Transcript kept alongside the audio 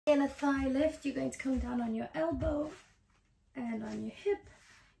In a thigh lift, you're going to come down on your elbow and on your hip.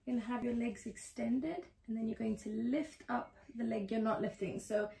 You're going to have your legs extended, and then you're going to lift up the leg you're not lifting.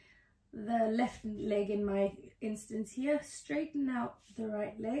 So the left leg in my instance here, straighten out the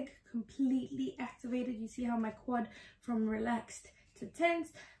right leg, completely activated. You see how my quad from relaxed to tense,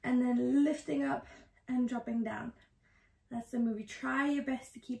 and then lifting up and dropping down. That's the move. You try your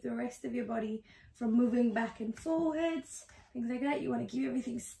best to keep the rest of your body from moving back and forwards, things like that. You want to keep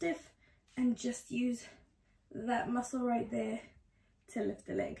everything stiff and just use that muscle right there to lift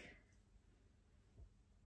the leg.